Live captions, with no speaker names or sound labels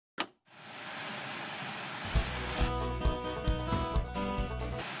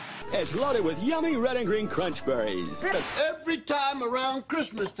It's loaded with yummy red and green crunch berries. Every time around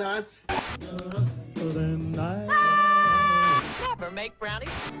Christmas time. Never make brownies.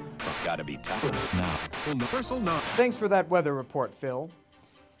 Gotta be tough now. Universal now. Thanks for that weather report, Phil.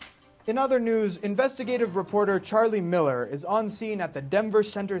 In other news, investigative reporter Charlie Miller is on scene at the Denver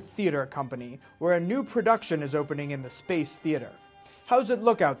Center Theater Company, where a new production is opening in the Space Theater. How's it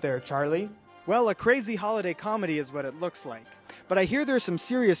look out there, Charlie? Well, a crazy holiday comedy is what it looks like. But I hear there's some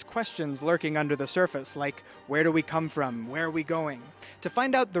serious questions lurking under the surface, like where do we come from, where are we going? To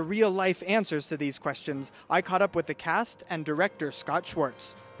find out the real-life answers to these questions, I caught up with the cast and director Scott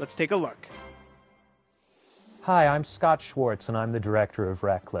Schwartz. Let's take a look. Hi, I'm Scott Schwartz, and I'm the director of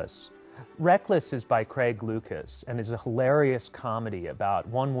Reckless. Reckless is by Craig Lucas and is a hilarious comedy about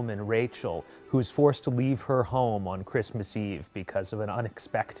one woman, Rachel, who is forced to leave her home on Christmas Eve because of an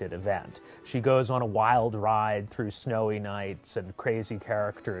unexpected event. She goes on a wild ride through snowy nights and crazy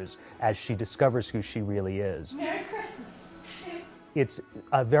characters as she discovers who she really is. Merry Christmas. It's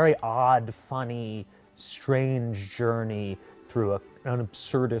a very odd, funny, strange journey through an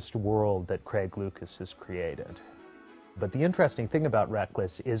absurdist world that Craig Lucas has created. But the interesting thing about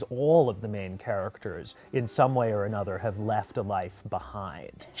Reckless is all of the main characters, in some way or another, have left a life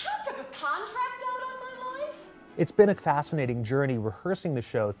behind. Tom took a contract out on my life? It's been a fascinating journey rehearsing the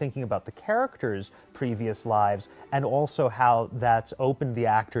show, thinking about the characters' previous lives, and also how that's opened the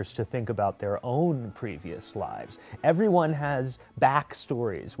actors to think about their own previous lives. Everyone has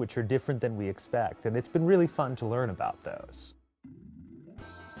backstories which are different than we expect, and it's been really fun to learn about those.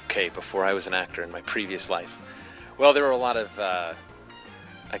 Okay, before I was an actor in my previous life, well, there were a lot of,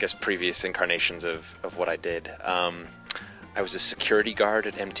 I guess, previous incarnations of what I did. I was a security guard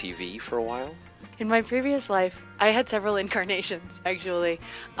at MTV for a while. In my previous life, I had several incarnations, actually.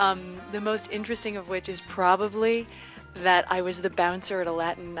 The most interesting of which is probably that I was the bouncer at a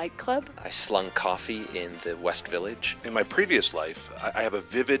Latin nightclub. I slung coffee in the West Village. In my previous life, I have a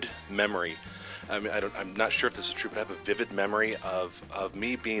vivid memory. I mean, I'm not sure if this is true, but I have a vivid memory of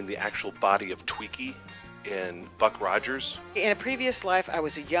me being the actual body of Tweaky in Buck Rogers. In a previous life, I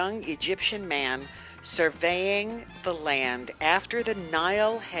was a young Egyptian man surveying the land after the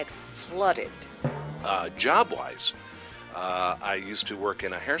Nile had flooded. Job-wise, I used to work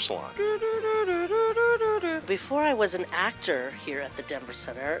in a hair salon. Before I was an actor here at the Denver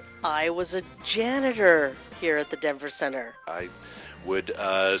Center, I was a janitor here at the Denver Center. I would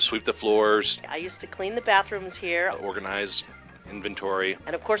sweep the floors. I used to clean the bathrooms here. Organize inventory.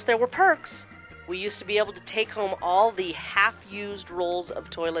 And of course there were perks. We used to be able to take home all the half-used rolls of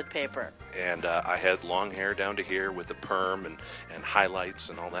toilet paper. And I had long hair down to here with a perm and highlights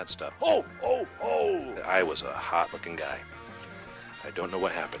and all that stuff. Oh! I was a hot-looking guy. I don't know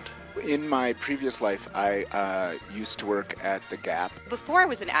what happened. In my previous life, I used to work at the Gap. Before I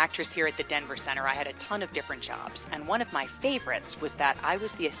was an actress here at the Denver Center, I had a ton of different jobs, and one of my favorites was that I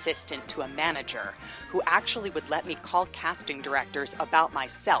was the assistant to a manager who actually would let me call casting directors about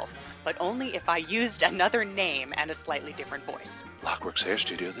myself, but only if I used another name and a slightly different voice. Lockworks Hair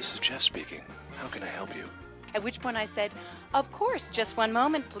Studio, this is Jeff speaking. How can I help you? At which point I said, "Of course, just one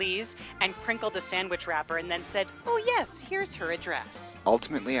moment, please," and crinkled a sandwich wrapper and then said, "Oh yes, here's her address."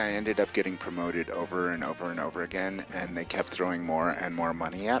 Ultimately, I ended up getting promoted over and over and over again, and they kept throwing more and more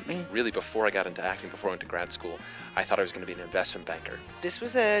money at me. Really, before I got into acting, before I went to grad school, I thought I was going to be an investment banker. This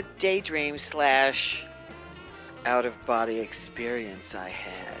was a daydream / out-of-body experience I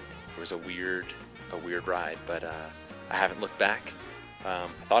had. It was a weird ride, but I haven't looked back. I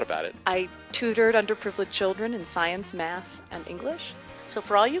thought about it. I tutored underprivileged children in science, math, and English. So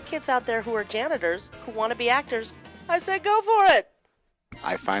for all you kids out there who are janitors, who want to be actors, I say go for it!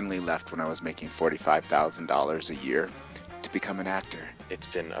 I finally left when I was making $45,000 a year to become an actor. It's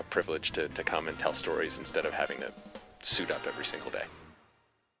been a privilege to come and tell stories instead of having to suit up every single day.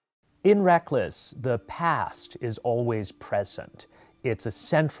 In Reckless, the past is always present. It's a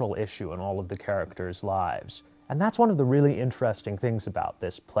central issue in all of the characters' lives. And that's one of the really interesting things about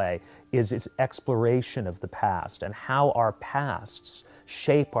this play, is its exploration of the past and how our pasts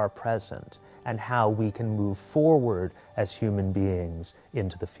shape our present and how we can move forward as human beings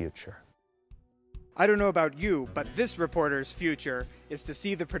into the future. I don't know about you, but this reporter's future is to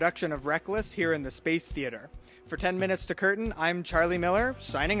see the production of Reckless here in the Space Theater. For 10 Minutes to Curtain, I'm Charlie Miller,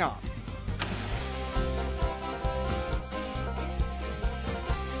 signing off.